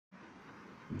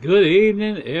Good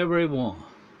evening, everyone.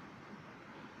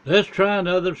 Let's try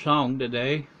another song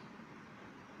today.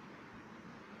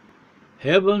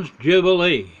 Heaven's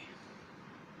Jubilee.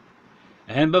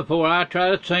 And before I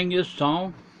try to sing this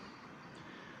song,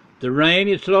 the rain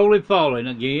is slowly falling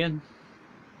again,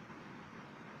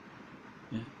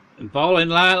 and falling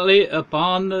lightly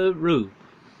upon the roof,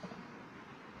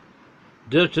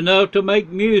 just enough to make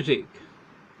music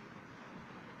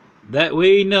that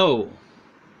we know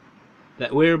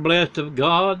that we're blessed of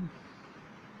God,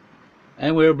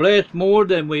 and we're blessed more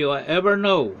than we'll ever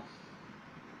know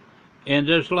in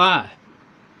this life.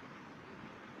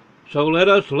 So let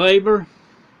us labor,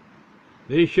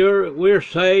 be sure we're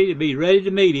saved, to be ready to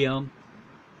meet Him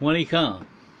when He comes,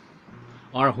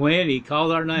 or when He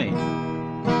calls our name.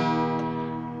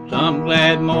 Some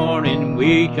glad morning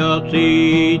we shall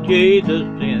see Jesus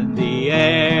in the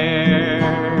air,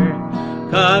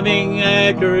 coming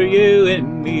after you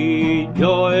and me.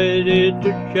 Joy it is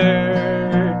to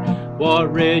share.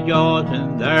 What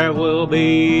rejoicing there will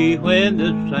be when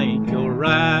the saints shall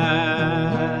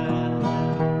rise.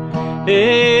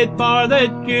 Head for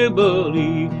that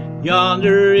Jubilee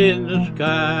yonder in the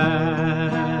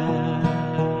sky.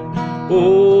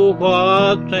 Oh,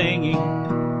 what singing,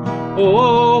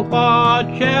 oh,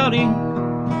 what shouting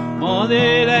on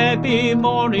that happy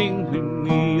morning when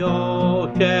we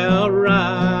all shall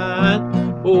rise.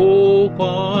 Oh,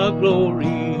 what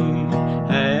glory,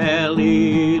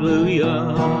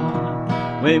 hallelujah,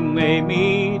 when we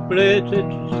meet blessed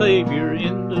Savior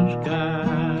in the sky.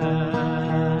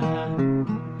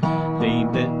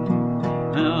 Seems that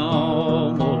I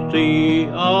almost see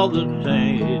all the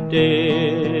saints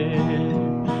dead,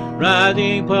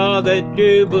 rising for that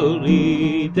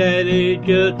Jubilee that is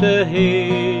just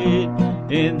ahead.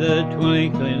 In the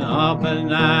twinkling of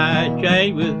an eye,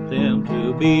 change with them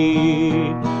to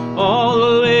be all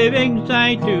the living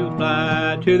saints to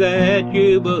fly to that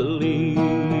Jubilee.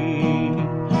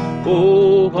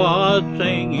 Oh, what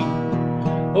singing,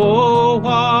 oh,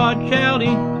 what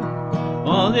shouting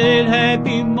on that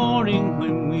happy morning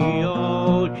when we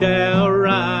all shall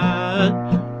rise.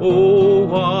 Oh,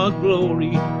 what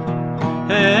glory,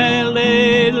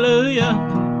 hallelujah,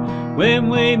 when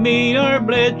we meet our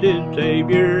blessed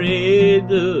Savior in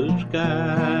the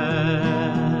sky.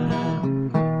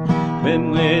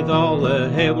 When with all the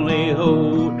heavenly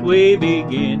host we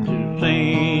begin to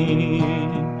sing,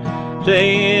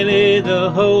 saying in the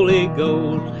Holy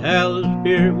Ghost how the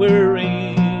Spirit will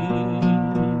ring.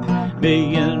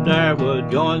 Millions there will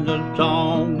join the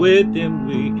song, with Him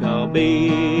we shall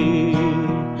be,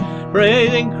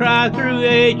 praising Christ through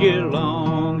ages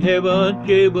long, heaven's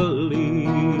Jubilee.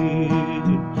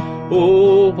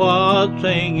 Oh, what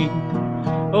singing,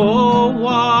 oh,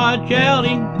 what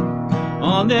shouting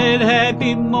on that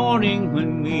happy morning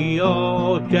when we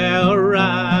all shall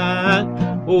rise.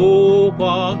 Oh,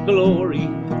 what glory,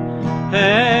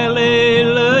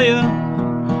 hallelujah,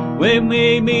 when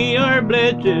we meet our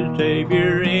blessed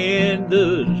Savior in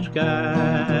the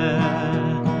sky.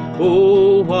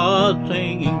 Oh, what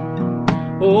singing,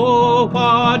 oh,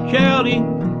 what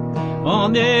shouting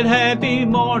on that happy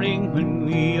morning when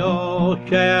we all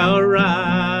shall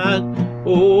rise.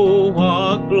 Oh,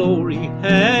 what glory,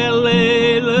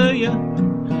 hallelujah,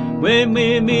 when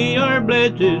we meet our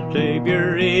blessed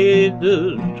Savior in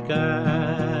the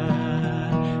sky.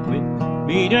 We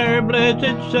meet our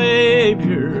blessed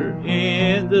Savior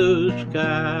in the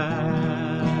sky.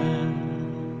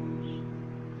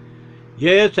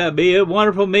 Yes, that'll be a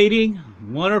wonderful meeting,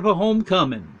 wonderful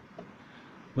homecoming,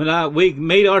 when we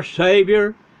meet our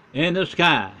Savior in the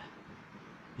sky.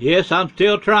 Yes, I'm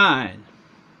still trying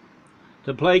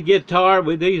to play guitar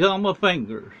with these on my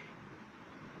fingers.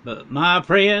 But my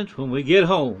friends, when we get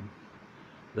home,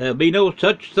 there'll be no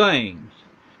such things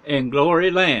in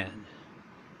glory land.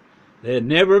 There'll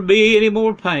never be any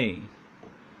more pain,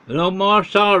 no more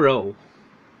sorrow.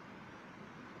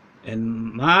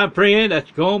 And my friend, that's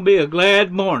going to be a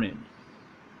glad morning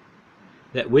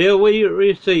that we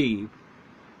receive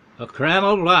a crown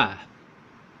of life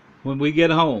when we get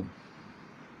home.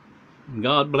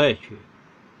 God bless you.